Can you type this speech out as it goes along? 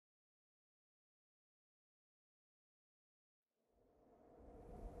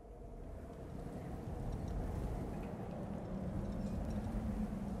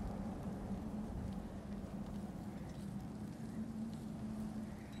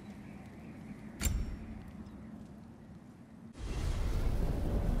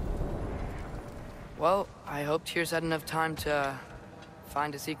Well, I hope Tyr's had enough time to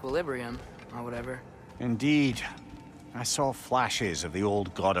find his equilibrium, or whatever. Indeed. I saw flashes of the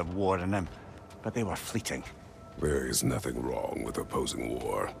old god of war in him, but they were fleeting. There is nothing wrong with opposing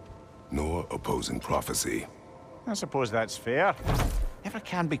war, nor opposing prophecy. I suppose that's fair. Never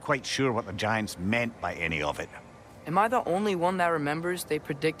can be quite sure what the Giants meant by any of it. Am I the only one that remembers they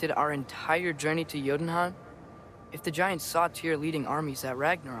predicted our entire journey to Jotunheim? If the Giants saw Tyr leading armies at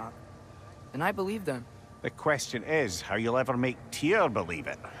Ragnarok, then I believe them. The question is how you'll ever make Tyr believe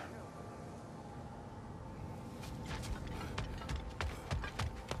it.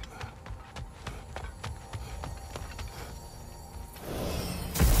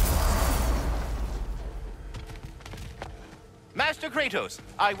 Master Kratos,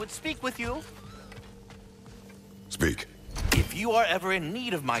 I would speak with you. Speak. If you are ever in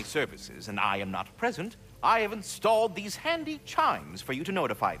need of my services and I am not present, I have installed these handy chimes for you to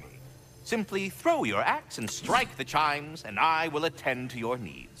notify me. Simply throw your axe and strike the chimes, and I will attend to your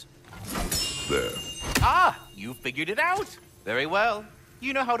needs. There. Ah, you figured it out. Very well.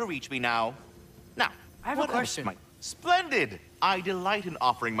 You know how to reach me now. Now, I have a question. Splendid! I delight in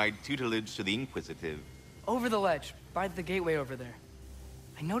offering my tutelage to the inquisitive. Over the ledge, by the gateway over there.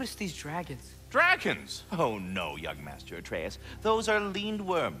 I noticed these dragons. Dragons? Oh no, young Master Atreus. Those are leaned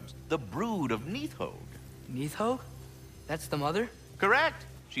worms, the brood of Niflheim. Nithog? That's the mother? Correct.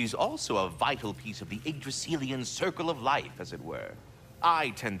 She's also a vital piece of the Yggdrasilian circle of life, as it were. I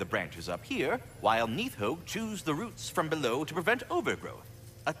tend the branches up here, while Nithog chews the roots from below to prevent overgrowth.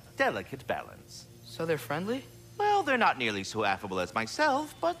 A delicate balance. So they're friendly? Well, they're not nearly so affable as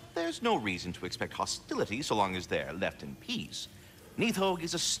myself, but there's no reason to expect hostility so long as they're left in peace. Nithog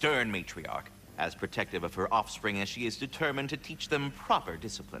is a stern matriarch, as protective of her offspring as she is determined to teach them proper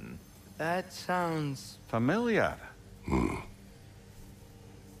discipline. That sounds... familiar.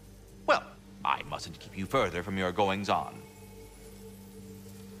 Well, I mustn't keep you further from your goings-on.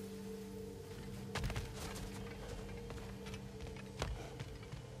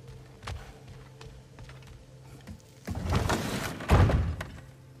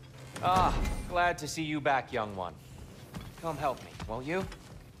 Ah, glad to see you back, young one. Come help me, won't you?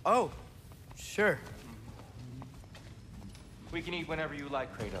 Oh, sure. We can eat whenever you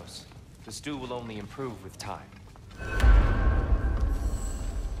like, Kratos. The stew will only improve with time.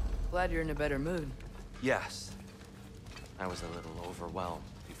 Glad you're in a better mood. Yes. I was a little overwhelmed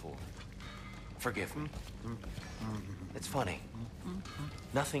before. Forgive me. It's funny.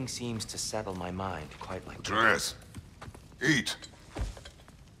 Nothing seems to settle my mind quite like Atreus, eat.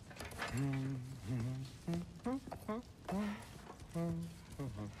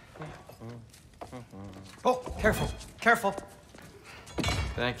 Oh, careful, careful.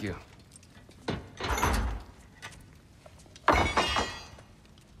 Thank you.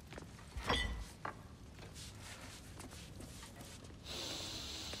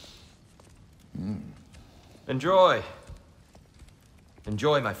 Enjoy.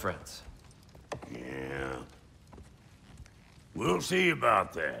 Enjoy, my friends. Yeah. We'll see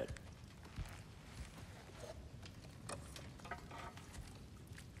about that.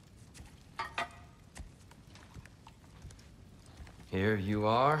 Here you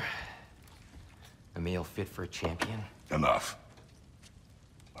are. A meal fit for a champion. Enough.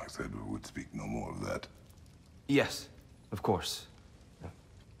 I said we would speak no more of that. Yes, of course.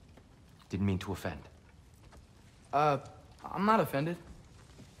 Didn't mean to offend. I'm not offended.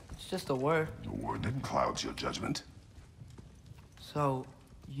 It's just a word. A word that clouds your judgment. So,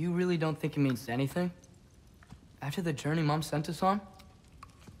 you really don't think it means anything? After the journey Mom sent us on?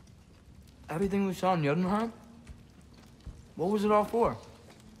 Everything we saw in Jotunheim? What was it all for?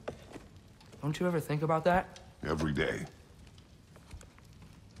 Don't you ever think about that? Every day.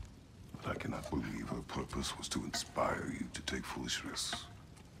 But I cannot believe her purpose was to inspire you to take foolish risks.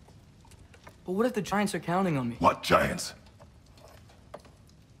 But what if the Giants are counting on me? What giants?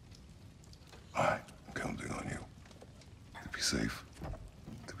 I'm counting on you. To be safe,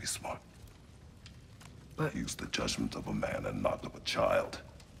 to be smart. But... use the judgment of a man and not of a child.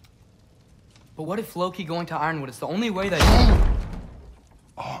 But what if Loki going to Ironwood is the only way that...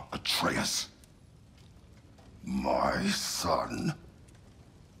 Oh, Atreus. My son.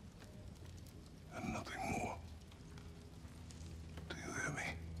 And nothing more. Do you hear me?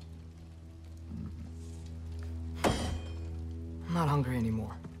 I'm not hungry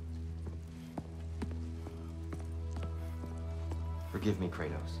anymore. Forgive me,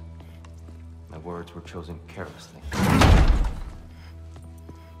 Kratos. My words were chosen carelessly.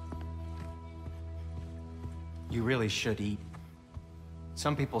 You really should eat.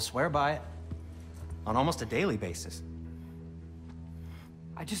 Some people swear by it. On almost a daily basis.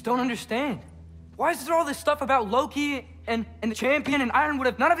 I just don't understand. Why is there all this stuff about Loki and the champion and Ironwood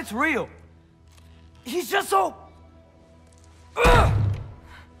if none of it's real? He's just so... Ugh!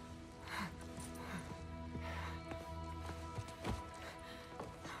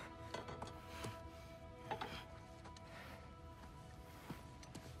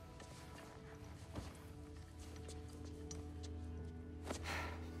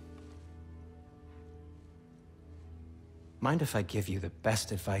 Mind if I give you the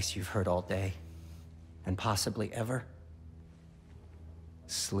best advice you've heard all day? And possibly ever?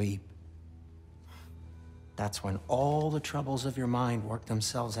 Sleep. That's when all the troubles of your mind work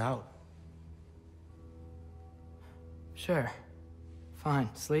themselves out. Sure. Fine.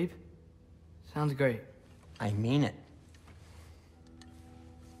 Sleep? Sounds great. I mean it.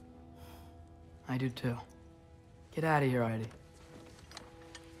 I do too. Get out of here already.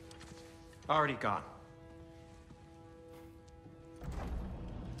 Already gone.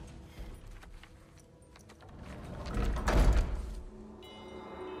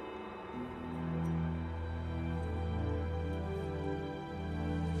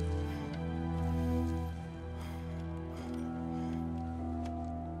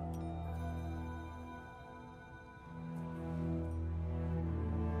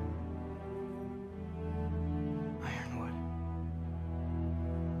 Ironwood.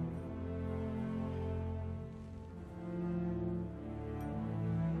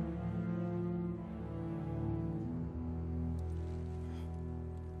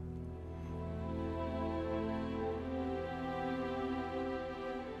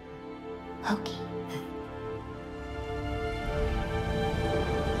 Loki.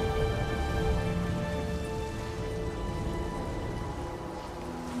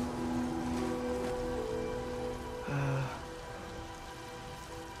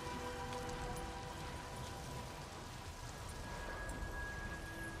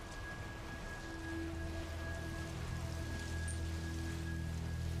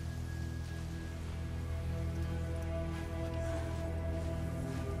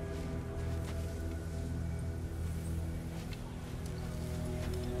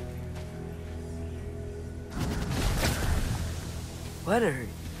 Let her.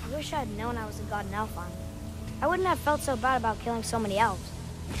 I wish I had known I was a god in Alfheim. I wouldn't have felt so bad about killing so many elves.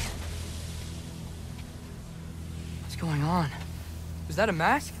 What's going on? Was that a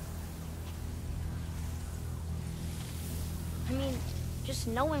mask? I mean, just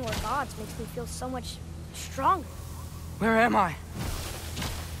knowing we're gods makes me feel so much stronger. Where am I?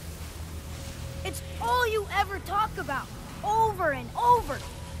 It's all you ever talk about, over and over.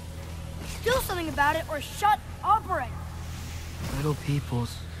 Do something about it or shut up already. Little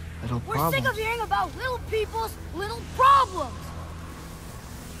people's little We're problems. sick of hearing about little people's little problems.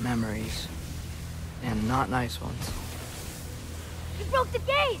 Memories. And not nice ones. You broke the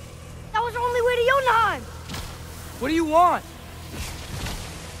gate. That was our only way to Jotunheim. What do you want?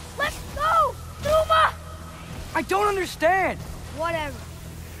 Let's go, Numa! I don't understand. Whatever.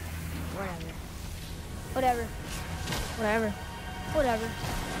 Whatever. Whatever. Whatever. Whatever.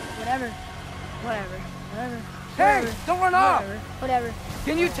 Whatever. Whatever. Whatever. Hey, don't run off. Whatever.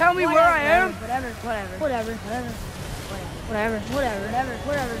 Can you tell me where I am? Whatever. Whatever. Whatever. Whatever. Whatever. Whatever. Whatever.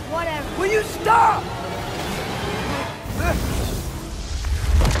 Whatever. Whatever. Will you stop?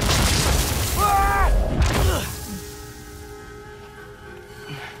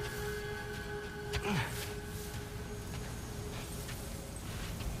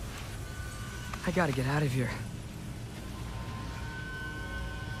 I gotta get out of here.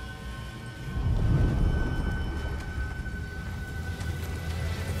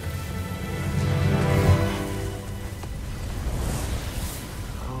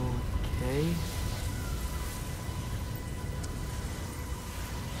 Okay.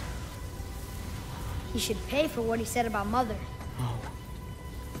 He should pay for what he said about Mother. Oh.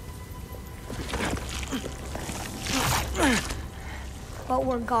 But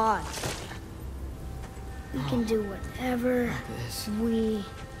we're gods. We can do whatever This. we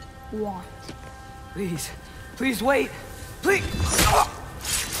want. Please. Please wait. Please.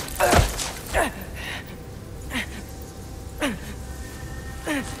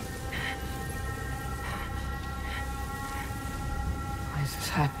 Why is this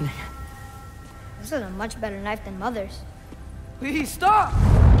happening? This is a much better knife than Mother's. Please stop!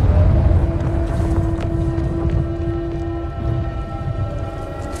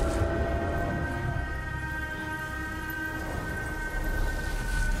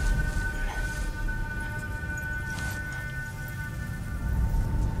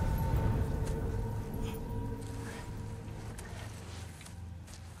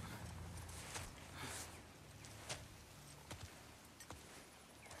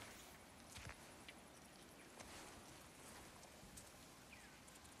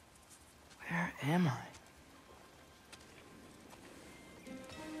 am I?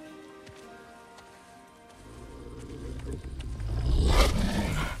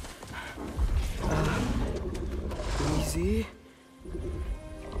 Easy.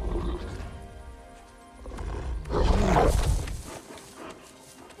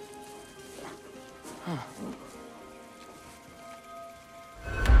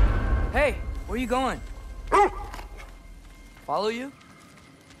 Hey, where you going? Follow you?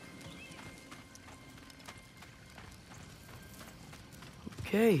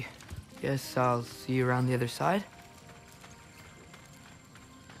 Okay, guess I'll see you around the other side.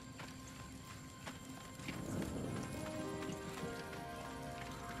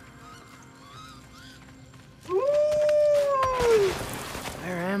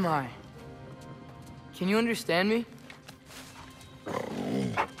 Where am I? Can you understand me?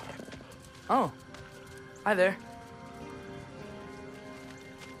 Oh, hi there.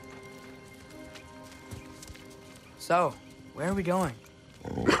 So, where are we going?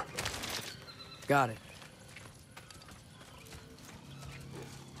 Got it.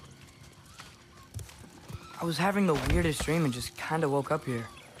 I was having the weirdest dream and just kind of woke up here.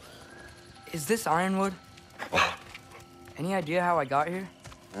 Is this Ironwood? Any idea how I got here?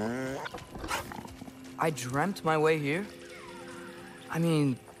 I dreamt my way here? I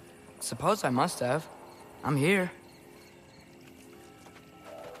mean, suppose I must have. I'm here.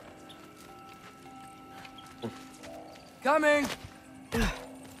 Coming!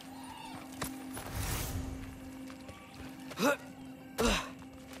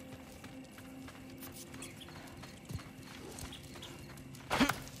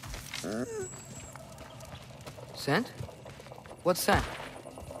 Scent? What scent?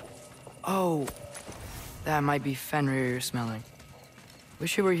 Oh, that might be Fenrir you're smelling.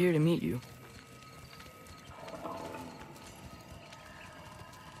 Wish I were here to meet you.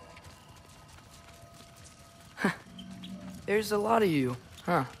 There's a lot of you,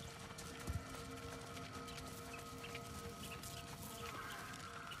 huh?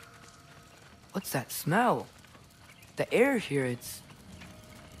 What's that smell? The air here, it's...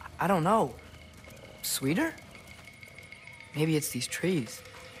 I don't know. Sweeter? Maybe it's these trees.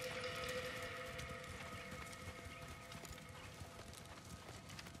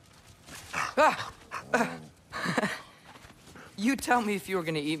 Ah! You tell me if you were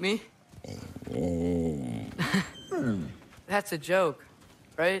gonna eat me. That's a joke,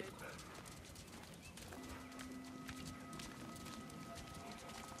 right?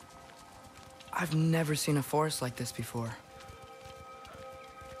 I've never seen a forest like this before.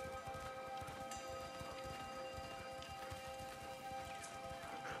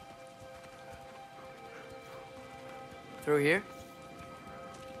 Through here?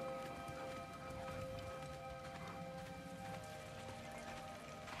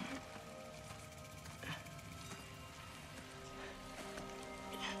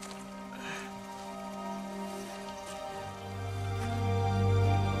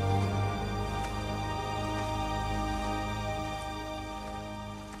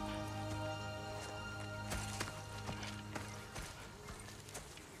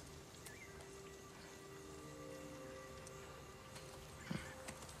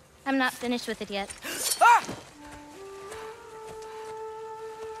 I'm not finished with it yet. Ah!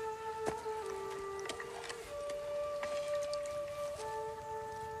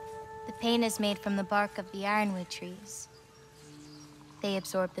 The paint is made from the bark of the ironwood trees. They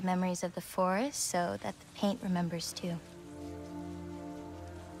absorb the memories of the forest so that the paint remembers too.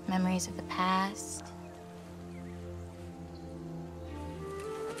 Memories of the past,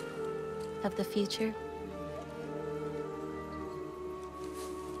 of the future.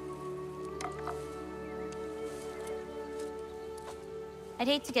 I'd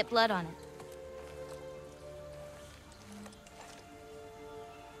hate to get blood on it.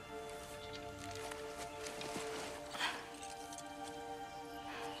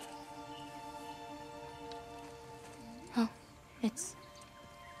 Oh, it's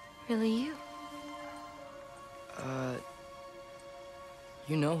really you.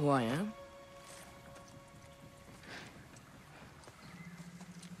 You know who I am?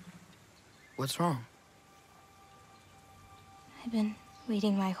 What's wrong? I've been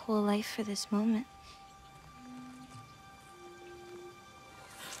waiting my whole life for this moment.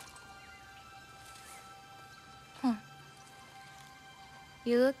 Huh.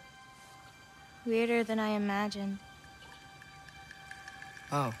 You look weirder than I imagined.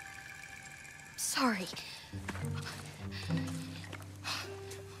 Oh. Sorry.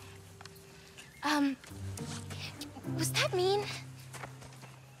 Was that mean?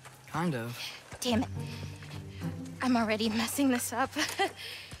 Kind of. Damn it. I'm already messing this up.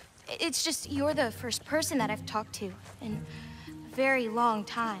 It's just you're the first person that I've talked to in a very long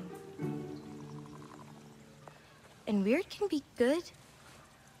time. And weird can be good.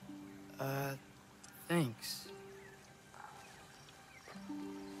 Thanks.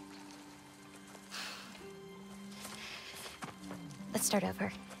 Let's start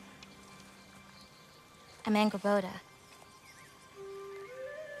over. I'm Angerboda.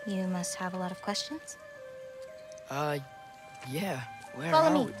 You must have a lot of questions? Yeah. Where Follow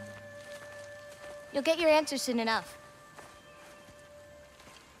are me. we? You'll get your answers soon enough.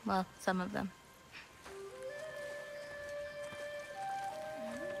 Well, some of them.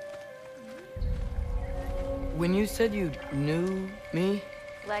 When you said you knew me?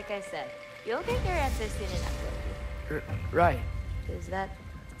 Like I said, you'll get your answers soon enough. Right. Is that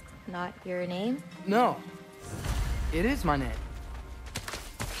not your name? No. It is my name.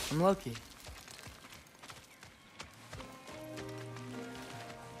 I'm Loki.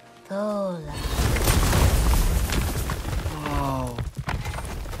 Lola. Whoa.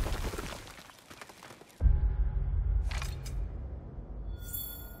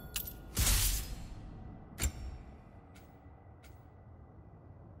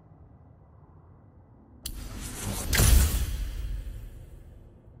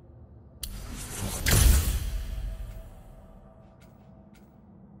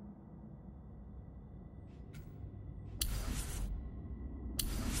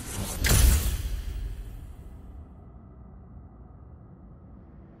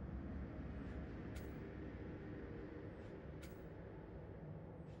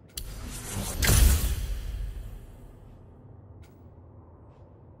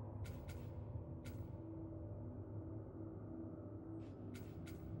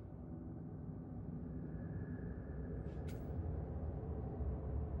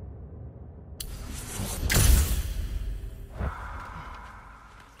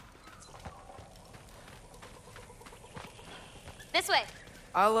 This way.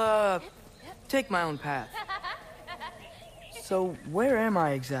 I'll, take my own path. So, where am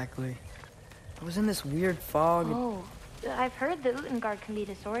I exactly? I was in this weird fog. Oh, I've heard the Utengard can be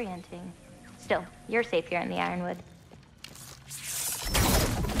disorienting. Still, you're safe here in the Ironwood.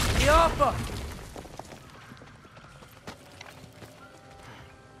 Yoppa!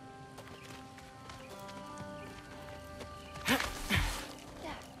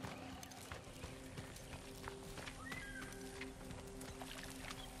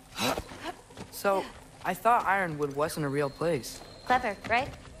 So, I thought Ironwood wasn't a real place. Clever, right?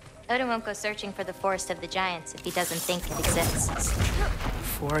 Odin won't go searching for the Forest of the Giants if he doesn't think it exists.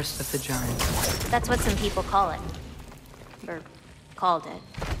 Forest of the Giants. That's what some people call it. Or called it.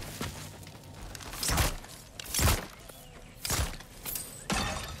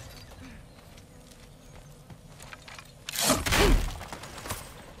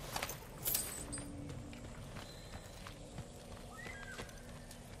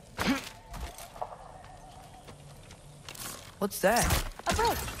 What's that? A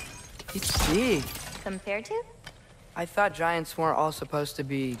boat. It's big. Compared to? I thought giants weren't all supposed to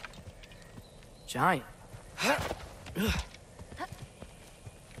be... giant.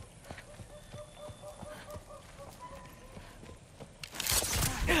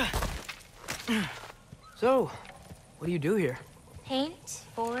 So, what do you do here? Paint,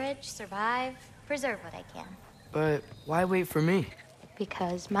 forage, survive, preserve what I can. But why wait for me?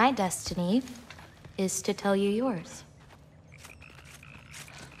 Because my destiny is to tell you yours.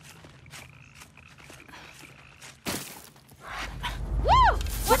 Woo!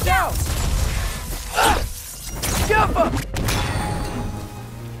 Watch out! Jump up!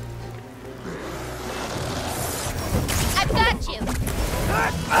 I've got you.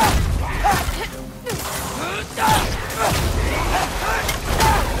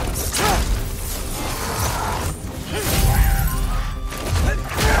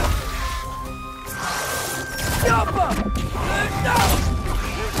 Jump up! I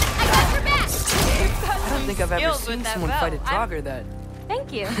got your back. I don't think I've ever seen someone fight a jogger that...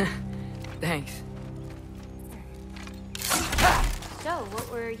 Thank you. Thanks. So,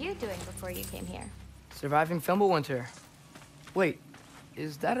 what were you doing before you came here? Surviving Fimbulwinter. Wait,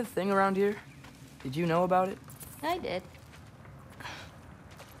 is that a thing around here? Did you know about it? I did.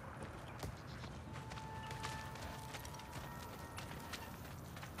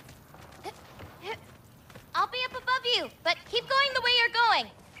 I'll be up above you, but keep going the way you're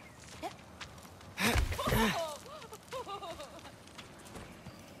going.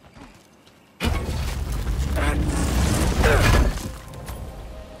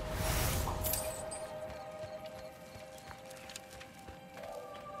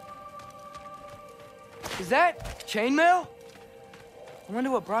 Is that chainmail? I wonder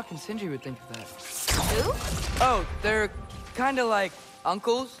what Brock and Sindri would think of that. Who? Oh, they're kind of like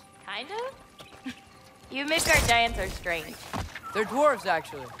uncles. Kinda? You Midgard giants are strange. They're dwarves,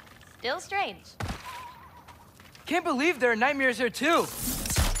 actually. Still strange. Can't believe there are nightmares here, too.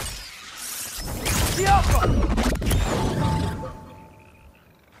 The Alpha!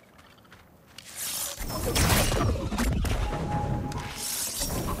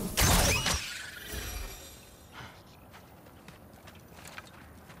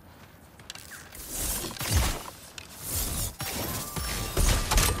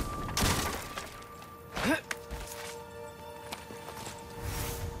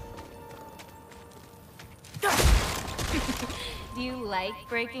 Do you like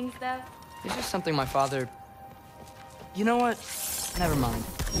breaking stuff? It's just something my father... You know what? Never mind.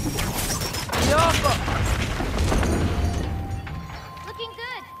 The Alpha! Looking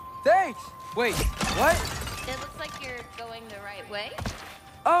good. Thanks! Wait, what? It looks like you're going the right way.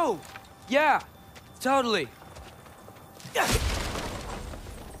 Oh, yeah, totally.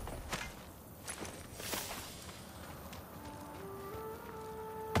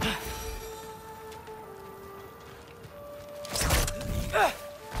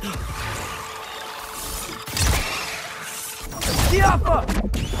 The Alpha!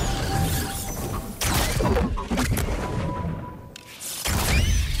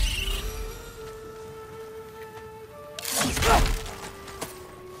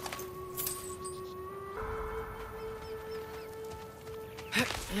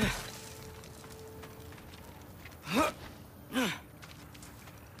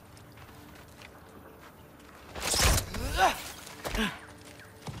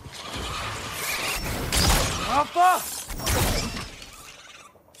 Alpha!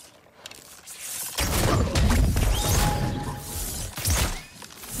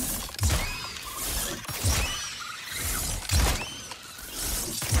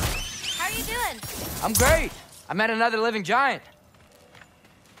 How are you doing? I'm great. I met another living giant.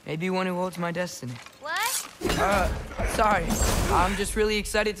 Maybe one who holds my destiny. What? Sorry. I'm just really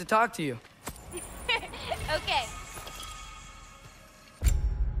excited to talk to you. Okay.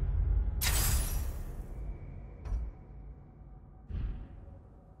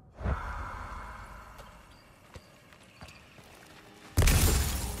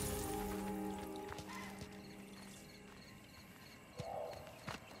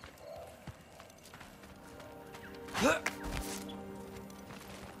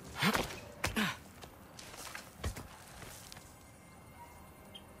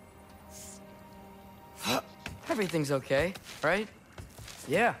 Everything's okay, right?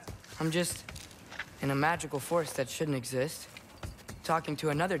 Yeah, I'm just in a magical forest that shouldn't exist. Talking to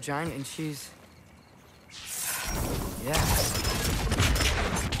another giant and she's... Yeah.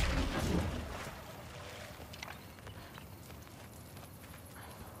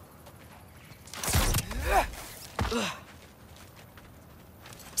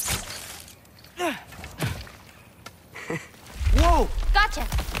 Whoa! Gotcha.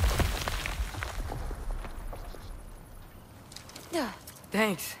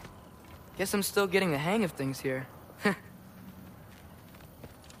 Thanks. Guess I'm still getting the hang of things here.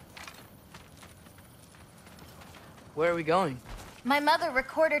 Where are we going? My mother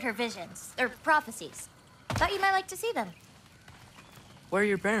recorded her visions, or prophecies. Thought you might like to see them. Where are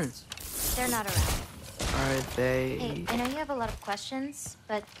your parents? They're not around. Are they... Hey, I know you have a lot of questions,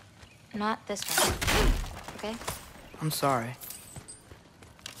 but not this one. Okay? I'm sorry.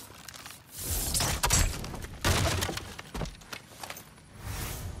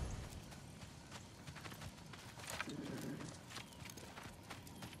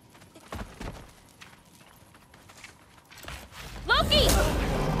 Loki!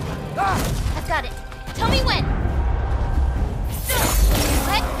 Ah! I've got it. Tell me when.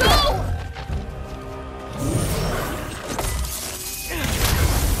 Let go!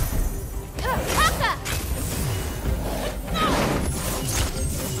 Haka!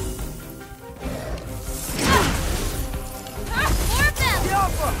 More of them! The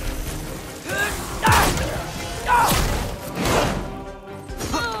Alpha!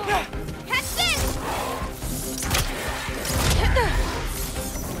 Catch this!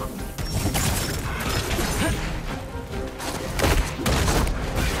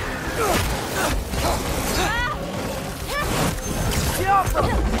 The Alpha!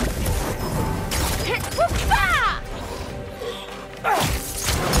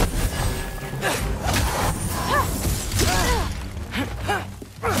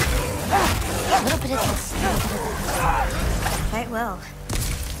 A little bit of this. Quite well.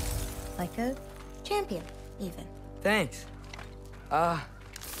 Like a champion, even. Thanks.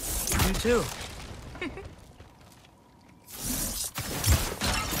 You too.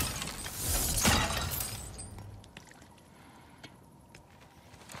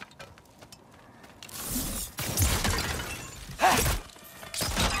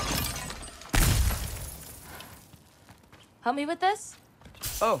 Help me with this?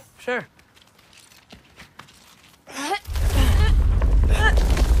 Oh, sure.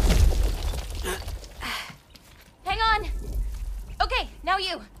 Hang on. Okay, now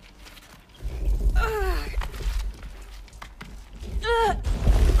you.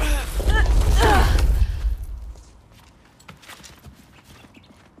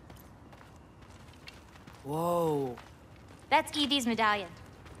 Whoa. That's Edie's medallion.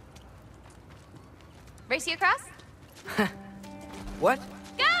 Race you across? What?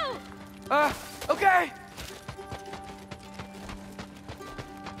 Go! Okay.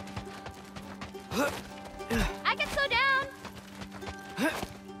 I can slow down.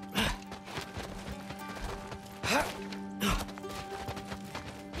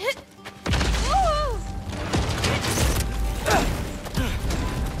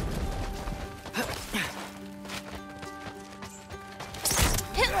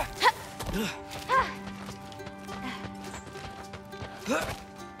 Woo!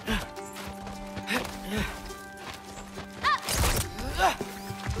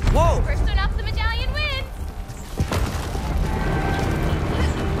 Whoa! First one off the medallion wins.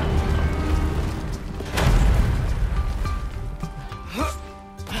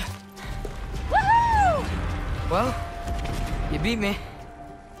 Woohoo! Well, you beat me.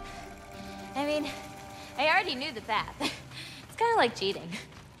 I mean, I already knew the path. It's kind of like cheating.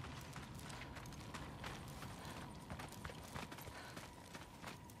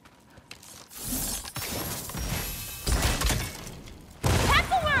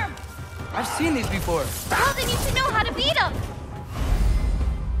 Tackleworm! I've seen these before. Well, then you should know how to beat them.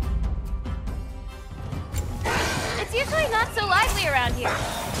 It's usually not so lively around here.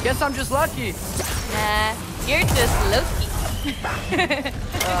 Guess I'm just lucky. Nah, you're just Loki.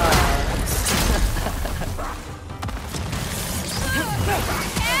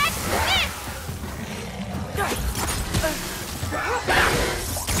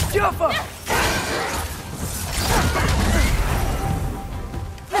 Juffa!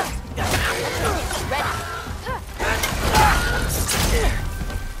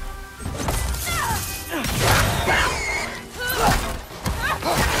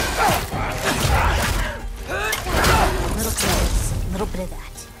 A little bit of that.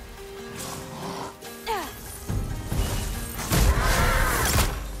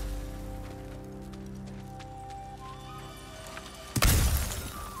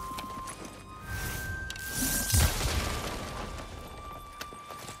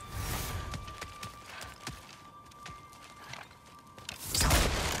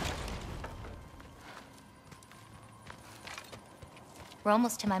 We're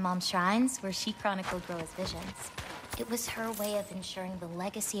almost to my mom's shrines, where she chronicled Groa's visions. It was her way of ensuring the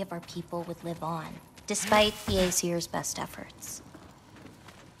legacy of our people would live on, despite the Aesir's best efforts.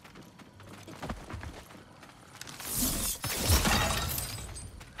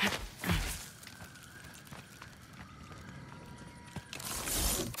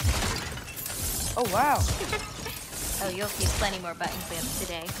 Oh, wow. Oh, you'll see plenty more button clamps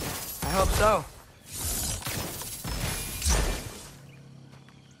today. I hope so.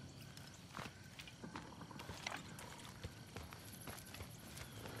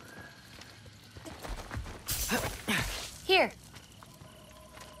 Here.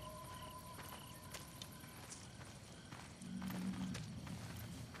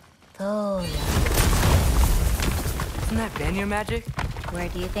 Oh, Isn't that Vanir magic? where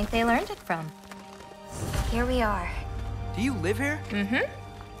do you think they learned it from? Here we are. Do you live here? Mm-hmm.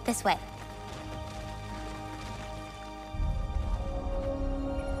 This way.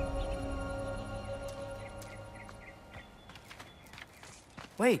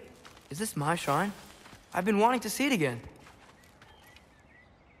 Wait, is this my shrine? I've been wanting to see it again.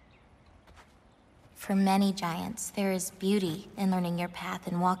 For many giants, there is beauty in learning your path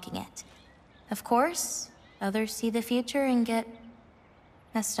and walking it. Of course, others see the future and get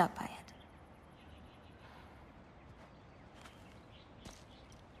messed up by it.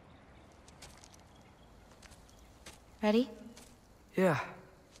 Ready? Yeah,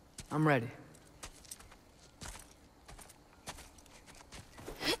 I'm ready.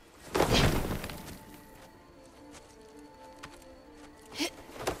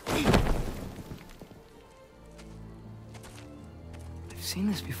 I've seen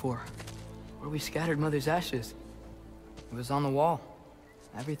this before, where we scattered Mother's ashes. It was on the wall.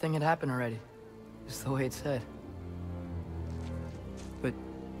 Everything had happened already, just the way it said. But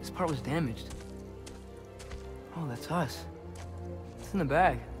this part was damaged. Oh, that's us. It's in the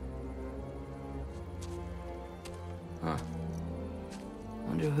bag. Huh.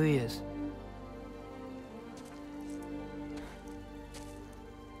 Wonder who he is.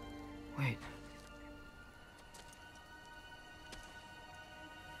 Wait.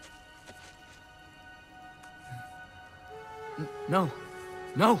 No.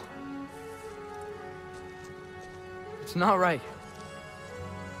 No! It's not right.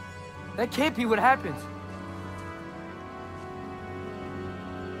 That can't be what happens.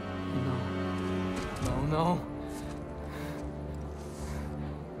 No. No.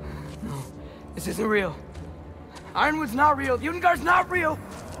 No. This isn't real. Ironwood's not real. Jotungard's not real.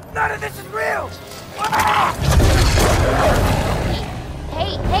 None of this is real! Ah!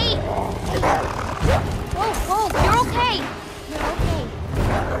 Hey! Whoa, you're okay! You're okay.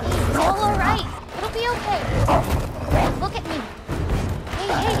 It's all alright. It'll be okay. Look at me.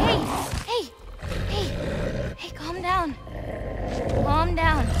 Hey, calm down. Calm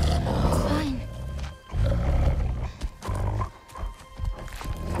down. It's fine.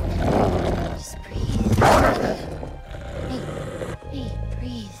 Just breathe. Hey,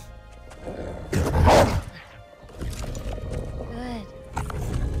 breathe. Good.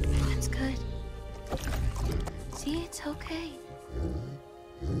 That's good. See, it's okay.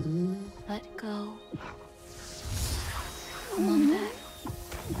 Let go. Come on back.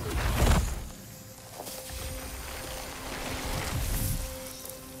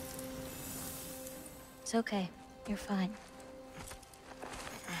 It's okay. You're fine.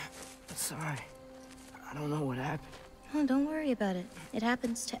 Sorry. I don't know what happened. Oh, don't worry about it. It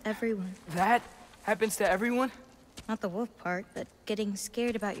happens to everyone. That happens to everyone? Not the wolf part, but getting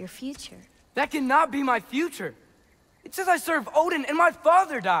scared about your future. That cannot be my future. It says I serve Odin and my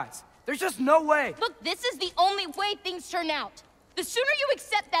father dies. There's just no way. Look, this is the only way things turn out. The sooner you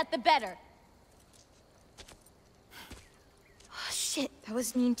accept that, the better. Oh, shit, that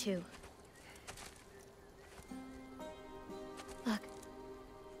was mean too. Look.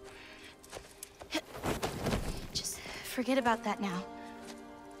 Just forget about that now.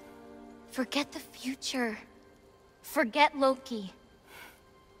 Forget the future. Forget Loki.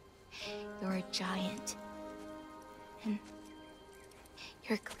 You're a giant. And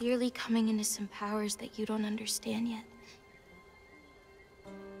you're clearly coming into some powers that you don't understand yet.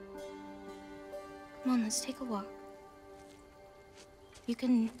 Come on, let's take a walk. You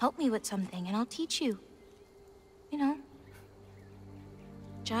can help me with something, and I'll teach you. You know,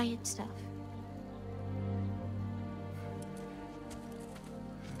 giant stuff.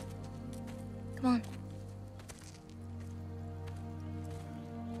 Come on.